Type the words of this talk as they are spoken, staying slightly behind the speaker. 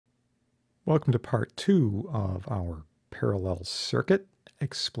Welcome to part 2 of our parallel circuit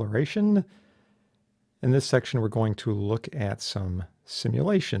exploration. In this section, we're going to look at some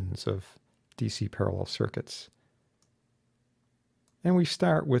simulations of DC parallel circuits. And we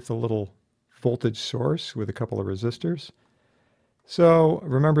start with a little voltage source with a couple of resistors. So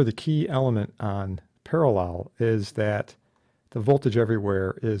remember, the key element on parallel is that the voltage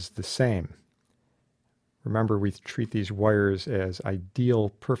everywhere is the same. Remember, we treat these wires as ideal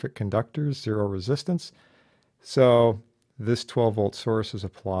perfect conductors, zero resistance. So this 12-volt source is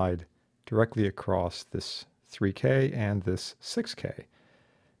applied directly across this 3K and this 6K.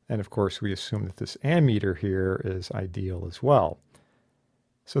 And of course, we assume that this ammeter here is ideal as well.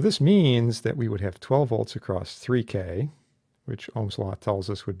 So this means that we would have 12 volts across 3K, which Ohm's law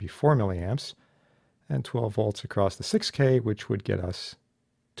tells us would be 4 milliamps, and 12 volts across the 6K, which would get us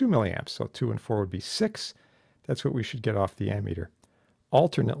 2 milliamps. So 2 and 4 would be 6. That's what we should get off the ammeter.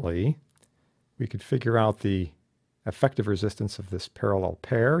 Alternately, we could figure out the effective resistance of this parallel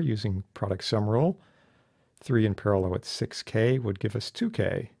pair using product sum rule. 3 in parallel at 6K would give us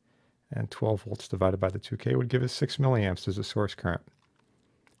 2K, and 12 volts divided by the 2K would give us 6 milliamps as a source current.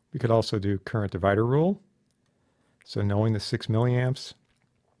 We could also do current divider rule. So knowing the 6 milliamps,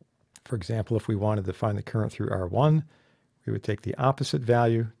 for example, if we wanted to find the current through R1, we would take the opposite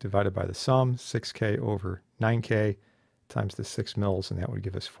value divided by the sum, 6K over 9K times the 6 mils, and that would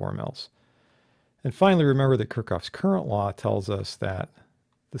give us 4 mils. And finally, remember that Kirchhoff's current law tells us that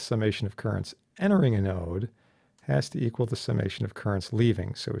the summation of currents entering a node has to equal the summation of currents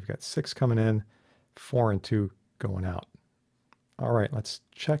leaving. So we've got 6 coming in, 4 and 2 going out. All right, let's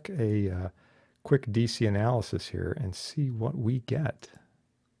check a quick DC analysis here and see what we get.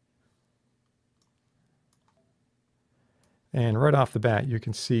 And right off the bat, you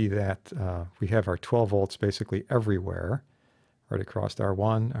can see that we have our 12 volts basically everywhere, right across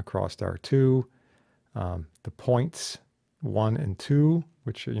R1, across R2. The points 1 and 2,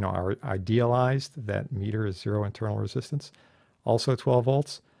 which are idealized, that meter is zero internal resistance, also 12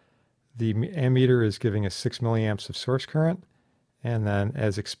 volts. The ammeter is giving us 6 milliamps of source current, and then,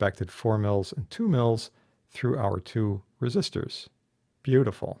 as expected, 4 mils and 2 mils through our 2 resistors.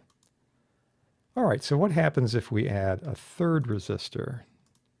 Beautiful. All right, so what happens if we add a third resistor?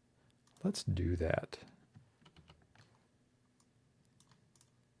 Let's do that.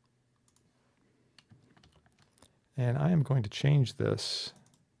 And I am going to change this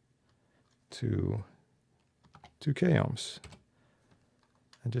to 2K ohms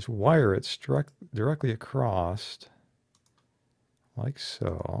and just wire it directly across like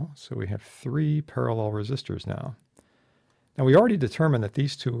so. So we have 3 parallel resistors now. Now we already determined that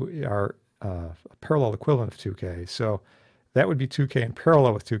these two are a parallel equivalent of 2K. So that would be 2K in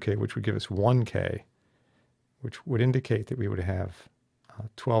parallel with 2K, which would give us 1K, which would indicate that we would have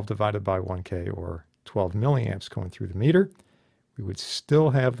 12 divided by 1K, or 12 milliamps going through the meter. We would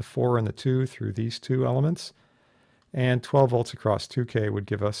still have the 4 and the 2 through these two elements, and 12 volts across 2K would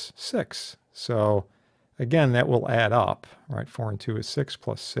give us 6. So again, that will add up, right? 4 and 2 is 6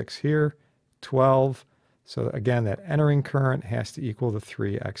 plus 6 here, 12. So again, that entering current has to equal the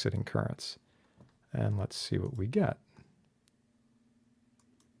 3 exiting currents. And let's see what we get.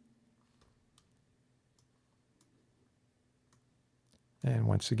 And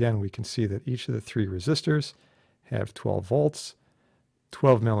once again, we can see that each of the 3 resistors have 12 volts,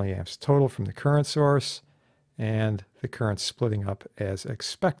 12 milliamps total from the current source, and the current splitting up as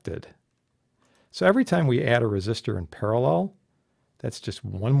expected. So every time we add a resistor in parallel, that's just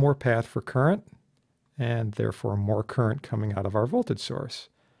one more path for current, and therefore more current coming out of our voltage source,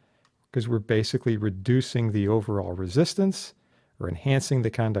 because we're basically reducing the overall resistance or enhancing the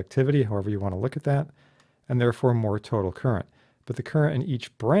conductivity, however you want to look at that, and therefore more total current. But the current in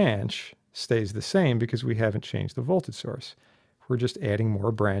each branch stays the same because we haven't changed the voltage source. We're just adding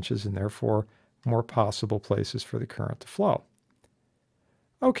more branches and therefore more possible places for the current to flow.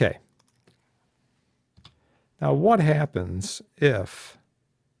 Okay. Now what happens if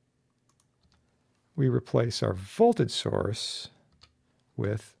we replace our voltage source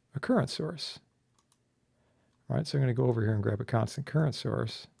with a current source? All right, so I'm going to go over here and grab a constant current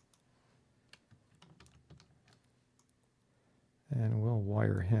source. And we'll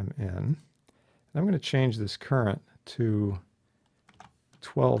wire him in. And I'm going to change this current to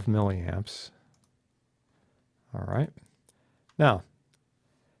 12 milliamps. All right. Now,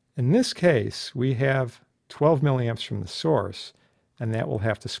 in this case, we have 12 milliamps from the source, and that will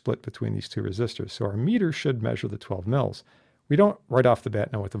have to split between these 2 resistors. So our meter should measure the 12 mils. We don't right off the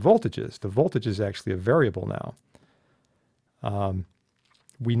bat know what the voltage is. The voltage is actually a variable now.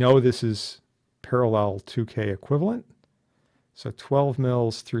 We know this is parallel 2K equivalent. So 12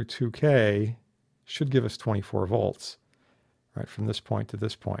 mils through 2K should give us 24 volts, right, from this point to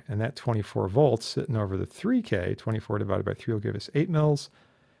this point. And that 24 volts sitting over the 3K, 24 divided by 3 will give us 8 mils,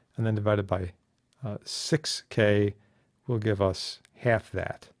 and then divided by 6K will give us half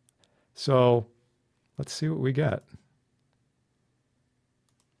that. So let's see what we get.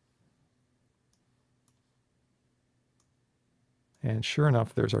 And sure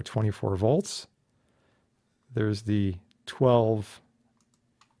enough, there's our 24 volts. There's the 12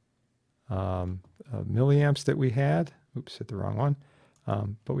 milliamps that we had. Oops, hit the wrong one.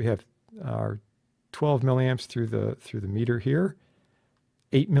 But we have our 12 milliamps through the meter here,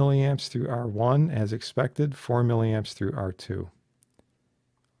 8 milliamps through R1 as expected, 4 milliamps through R2.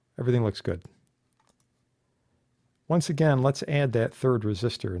 Everything looks good. Once again, let's add that third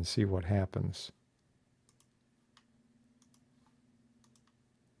resistor and see what happens.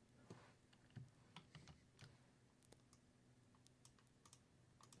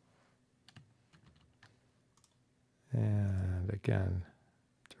 And again,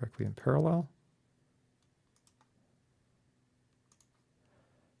 directly in parallel.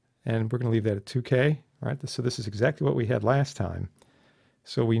 And we're going to leave that at 2K, right? So this is exactly what we had last time.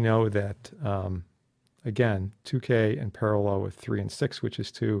 So we know that, again, 2K in parallel with 3 and 6, which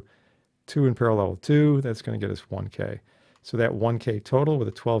is 2. 2 in parallel with 2, that's going to get us 1K. So that 1K total with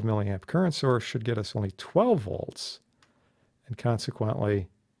a 12 milliamp current source should get us only 12 volts, and consequently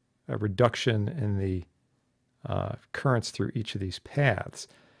a reduction in the currents through each of these paths.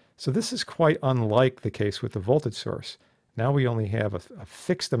 So this is quite unlike the case with the voltage source. Now we only have a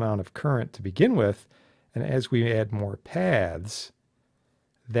fixed amount of current to begin with, and as we add more paths,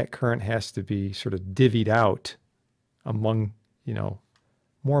 that current has to be sort of divvied out among,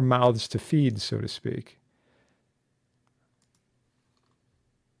 more mouths to feed, so to speak.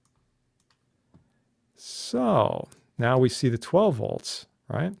 So now we see the 12 volts,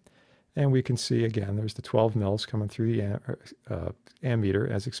 right? And we can see, again, there's the 12 mils coming through the ammeter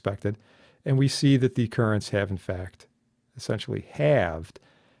as expected. And we see that the currents have, in fact, essentially halved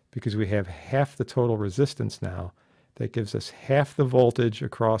because we have half the total resistance now. That gives us half the voltage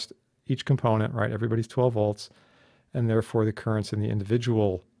across each component, right? Everybody's 12 volts. And therefore, the currents in the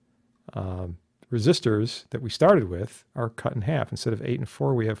individual resistors that we started with are cut in half. Instead of 8 and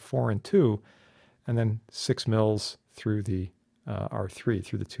 4, we have 4 and 2, and then 6 mils through the R3,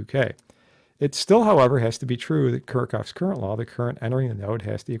 through the 2K. It still, however, has to be true that Kirchhoff's current law, the current entering the node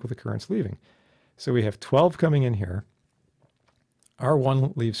has to equal the currents leaving. So we have 12 coming in here.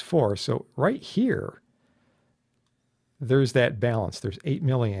 R1 leaves 4. So right here, there's that balance. There's 8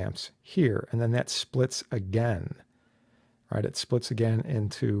 milliamps here, and then that splits again, right? It splits again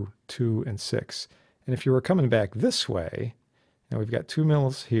into 2 and 6. And if you were coming back this way, now we've got 2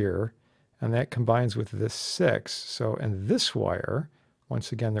 mils here, and that combines with this 6. So in this wire,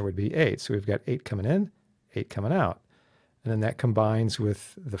 once again, there would be 8. So we've got 8 coming in, 8 coming out. And then that combines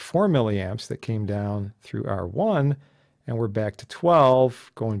with the 4 milliamps that came down through R1, and we're back to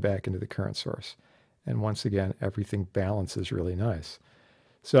 12, going back into the current source. And once again, everything balances really nice.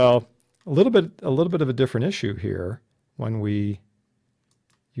 So a little bit of a different issue here when we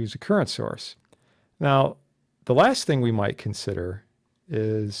use a current source. Now, the last thing we might consider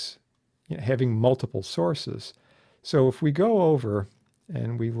is having multiple sources. So if we go over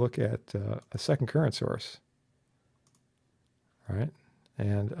and we look at a second current source, right?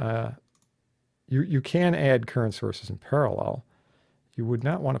 And you can add current sources in parallel. You would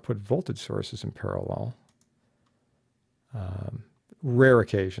not want to put voltage sources in parallel. Rare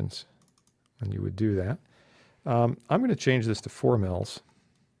occasions when you would do that. I'm going to change this to 4 mils.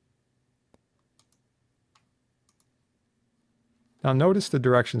 Now notice the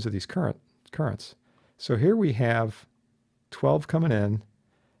directions of these currents. So here we have 12 coming in,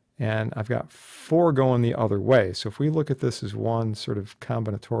 and I've got 4 going the other way. So if we look at this as one sort of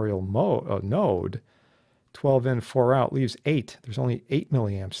combinatorial node, 12 in, 4 out leaves 8. There's only 8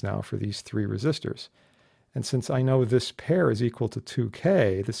 milliamps now for these 3 resistors. And since I know this pair is equal to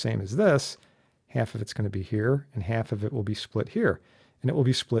 2K, the same as this, half of it's going to be here, and half of it will be split here. And it will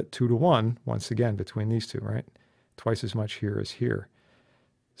be split 2 to 1, once again, between these two, right? Twice as much here as here.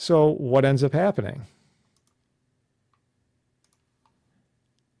 So what ends up happening?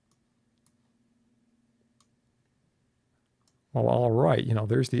 Well, all right,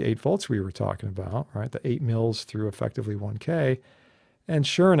 there's the 8 volts we were talking about, right? The 8 mils through effectively 1K. And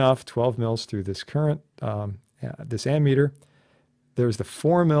sure enough, 12 mils through this current, this ammeter. There's the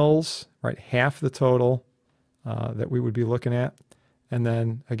 4 mils, right? Half the total that we would be looking at. And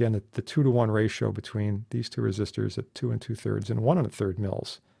then, again, the 2 to 1 ratio between these two resistors at 2 2/3 and 1 1/3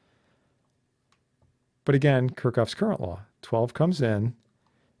 mils. But again, Kirchhoff's current law, 12 comes in.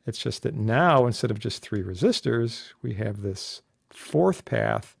 It's just that now, instead of just 3 resistors, we have this fourth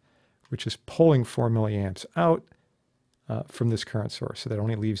path, which is pulling 4 milliamps out from this current source. So that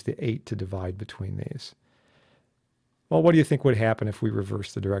only leaves the 8 to divide between these. Well, what do you think would happen if we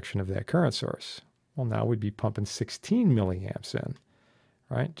reverse the direction of that current source? Well, now we'd be pumping 16 milliamps in,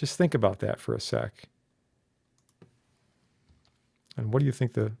 right? Just think about that for a sec. And what do you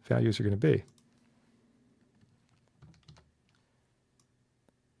think the values are going to be?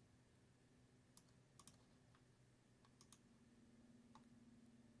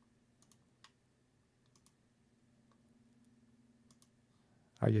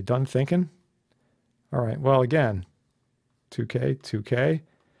 Are you done thinking? All right, well, again, 2K, 2K.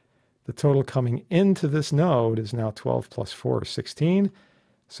 The total coming into this node is now 12 plus 4 is 16.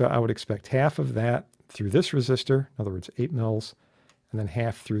 So I would expect half of that through this resistor, in other words, 8 mils, and then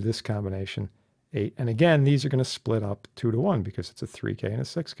half through this combination, 8. And again, these are going to split up 2 to 1 because it's a 3K and a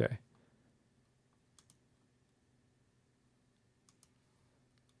 6K.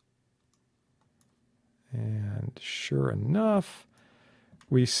 And sure enough,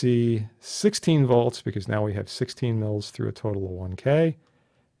 we see 16 volts because now we have 16 mils through a total of 1K.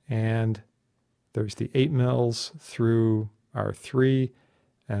 And there's the 8 mils through R3.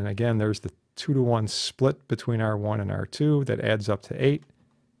 And again, there's the 2 to 1 split between R1 and R2 that adds up to 8.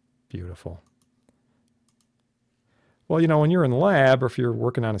 Beautiful. Well, you know, when you're in the lab or if you're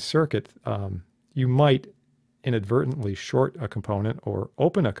working on a circuit, you might inadvertently short a component or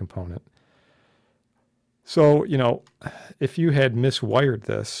open a component. So, you know, if you had miswired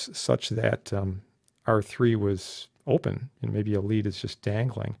this such that R3 was open, and maybe a lead is just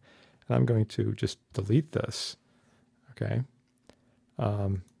dangling, and I'm going to just delete this, okay?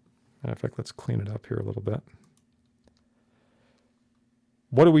 In fact, let's clean it up here a little bit.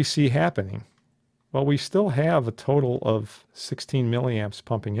 What do we see happening? Well, we still have a total of 16 milliamps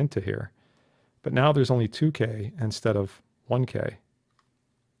pumping into here, but now there's only 2K instead of 1K.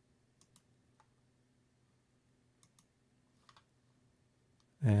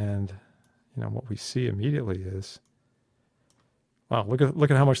 And you know what we see immediately is, wow, look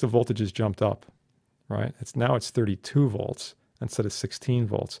at how much the voltage has jumped up, right? Now it's 32 volts instead of 16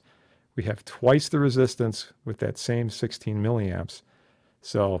 volts. We have twice the resistance with that same 16 milliamps.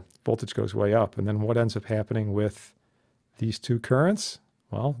 So voltage goes way up. And then what ends up happening with these two currents?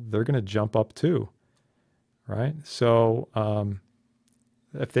 Well, they're going to jump up too, right? So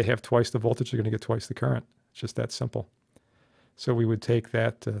if they have twice the voltage, they're going to get twice the current. It's just that simple. So we would take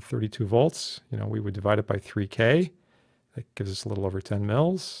that 32 volts, you know, we would divide it by 3K. That gives us a little over 10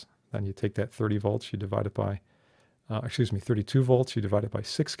 mils. Then you take that 30 volts, you divide it by, 32 volts, you divide it by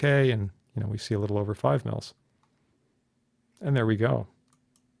 6K, and, you know, we see a little over 5 mils. And there we go.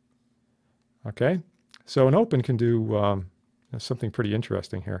 Okay, so an open can do something pretty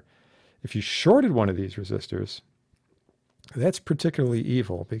interesting here. If you shorted one of these resistors, that's particularly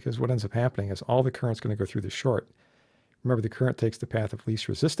evil because what ends up happening is all the current's going to go through the short. Remember, the current takes the path of least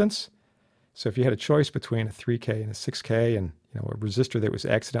resistance. So if you had a choice between a 3K and a 6K and, you know, a resistor that was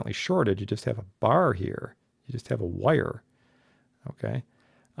accidentally shorted, you just have a bar here. You just have a wire, okay?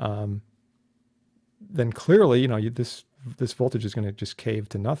 Then clearly, you know, this voltage is going to just cave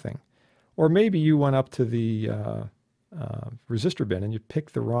to nothing. Or maybe you went up to the resistor bin and you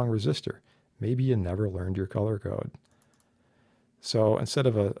picked the wrong resistor. Maybe you never learned your color code. So instead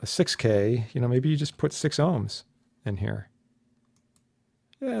of a 6K, you know, maybe you just put 6 ohms in here.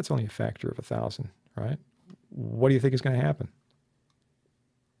 Yeah, it's only a factor of 1,000, right? What do you think is going to happen?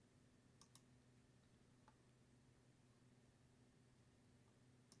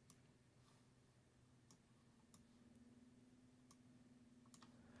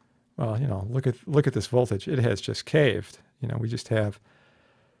 Well, you know, look at this voltage. It has just caved. You know, we just have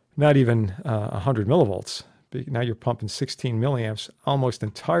not even 100 millivolts. Now you're pumping 16 milliamps almost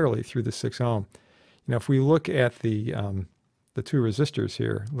entirely through the 6 ohm. You know, if we look at the two resistors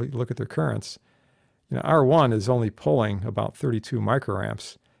here, look at their currents. You know, R1 is only pulling about 32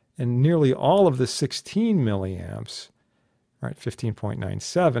 microamps, and nearly all of the 16 milliamps, right,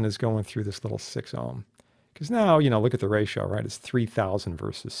 15.97, is going through this little 6 ohm. Because now, you know, look at the ratio, right? It's 3,000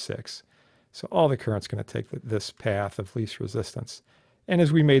 versus 6. So all the current's going to take this path of least resistance. And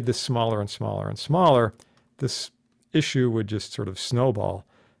as we made this smaller and smaller and smaller, this issue would just sort of snowball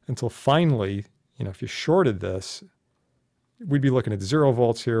until finally, you know, if you shorted this, we'd be looking at 0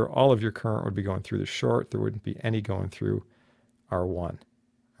 volts here. All of your current would be going through the short. There wouldn't be any going through R1.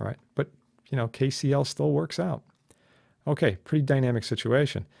 All right. But, you know, KCL still works out. Okay, pretty dynamic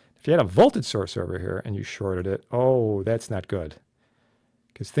situation. If you had a voltage source over here and you shorted it, oh, that's not good.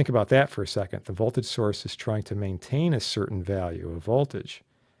 Because think about that for a second. The voltage source is trying to maintain a certain value of voltage.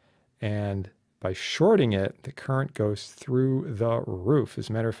 And by shorting it, the current goes through the roof. As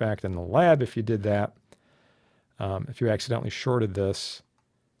a matter of fact, in the lab, if you did that, if you accidentally shorted this,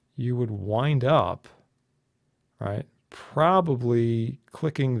 you would wind up, right, probably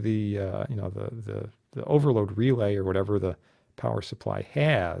clicking the, the overload relay or whatever the power supply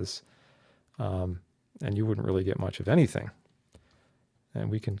has, and you wouldn't really get much of anything. And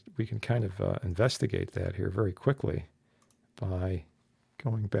we can kind of investigate that here very quickly by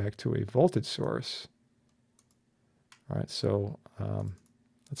going back to a voltage source. All right, so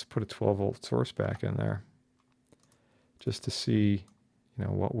let's put a 12-volt source back in there just to see,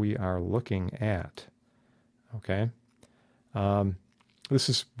 what we are looking at. Okay, this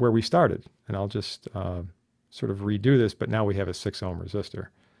is where we started, and I'll just sort of redo this, but now we have a 6 ohm resistor,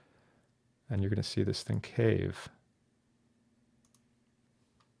 and you're going to see this thing cave.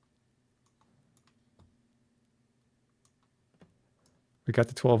 We got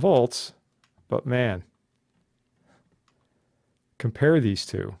the 12 volts, but man, compare these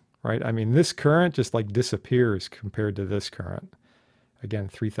two, right? I mean, this current just like disappears compared to this current. Again,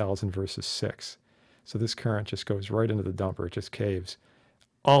 3,000 versus 6. So this current just goes right into the dumper. It just caves.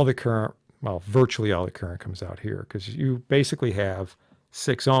 All the current, well, virtually all the current comes out here because you basically have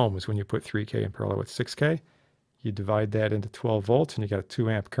 6 ohms when you put 3K in parallel with 6K. You divide that into 12 volts and you got a 2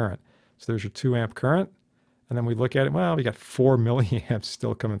 amp current. So there's your 2 amp current. And then we look at it, well, we got 4 milliamps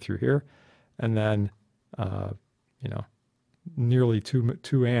still coming through here. And then, nearly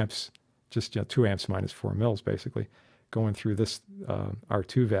 2 amps, just 2 amps minus 4 mils, basically, going through this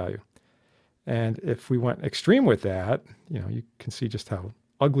R2 value. And if we went extreme with that, you can see just how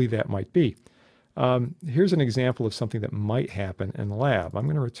ugly that might be. Here's an example of something that might happen in the lab. I'm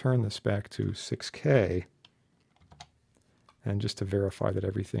going to return this back to 6K. And just to verify that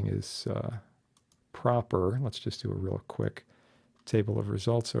everything is proper, let's just do a real quick table of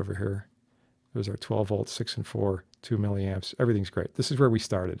results over here. There's our 12 volts, 6 and 4, 2 milliamps. Everything's great. This is where we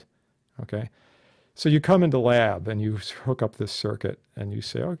started. Okay, so you come into lab and you hook up this circuit and you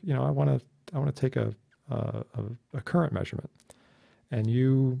say, oh, I want to take a current measurement, and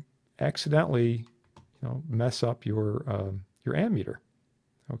you accidentally, mess up your ammeter.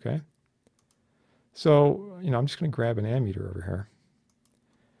 Okay, so I'm just going to grab an ammeter over here.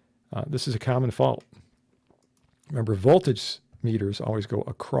 This is a common fault. Remember, voltage meters always go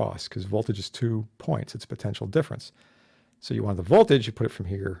across because voltage is 2 points. It's a potential difference. So you want the voltage, you put it from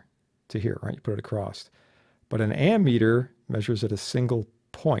here to here, right? You put it across. But an ammeter measures at a single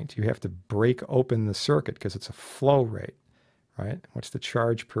point. You have to break open the circuit because it's a flow rate, right? What's the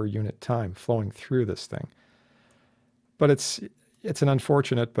charge per unit time flowing through this thing? But it's an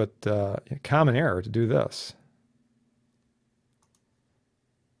unfortunate but common error to do this.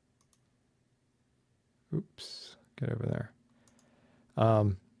 Oops, get over there.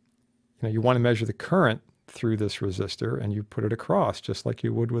 You want to measure the current through this resistor, and you put it across just like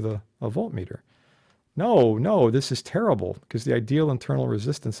you would with a voltmeter. No, this is terrible because the ideal internal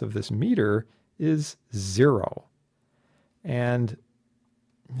resistance of this meter is 0. And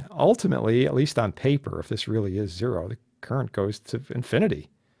ultimately, at least on paper, if this really is 0, the current goes to infinity,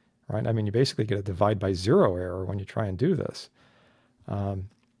 right? I mean, you basically get a divide by 0 error when you try and do this.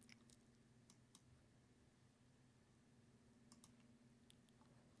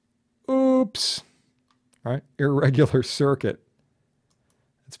 Oops, right? Irregular circuit.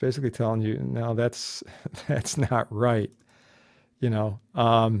 It's basically telling you, no, that's not right. You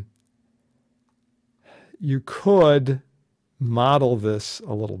could model this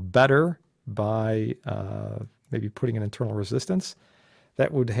a little better by maybe putting an internal resistance.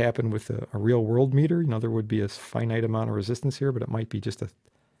 That would happen with a real world meter. There would be a finite amount of resistance here, but it might be just a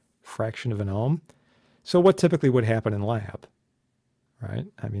fraction of an ohm. So what typically would happen in lab, right?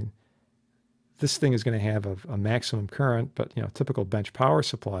 I mean, this thing is going to have a maximum current, but typical bench power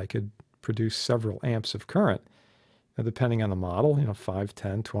supply could produce several amps of current, depending on the model. 5,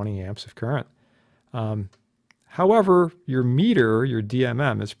 10, 20 amps of current. However, your meter, your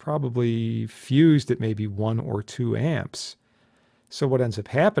DMM, is probably fused at maybe 1 or 2 amps. So what ends up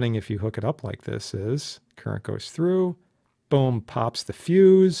happening if you hook it up like this is current goes through, boom, pops the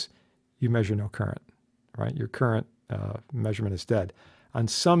fuse. You measure no current, right? Your current measurement is dead. On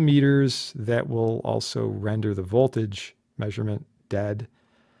some meters, that will also render the voltage measurement dead.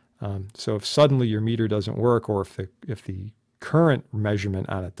 So if suddenly your meter doesn't work, or if the current measurement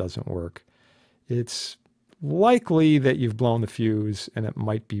on it doesn't work, it's likely that you've blown the fuse, and it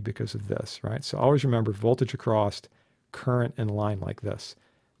might be because of this, right? So always remember voltage across, current in line like this.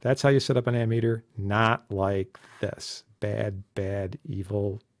 That's how you set up an ammeter, not like this. Bad, bad,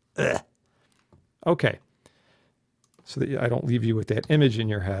 evil. Ugh. Okay. So that I don't leave you with that image in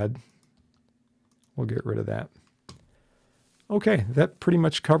your head, we'll get rid of that. Okay, that pretty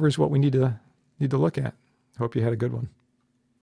much covers what we need to look at. Hope you had a good one.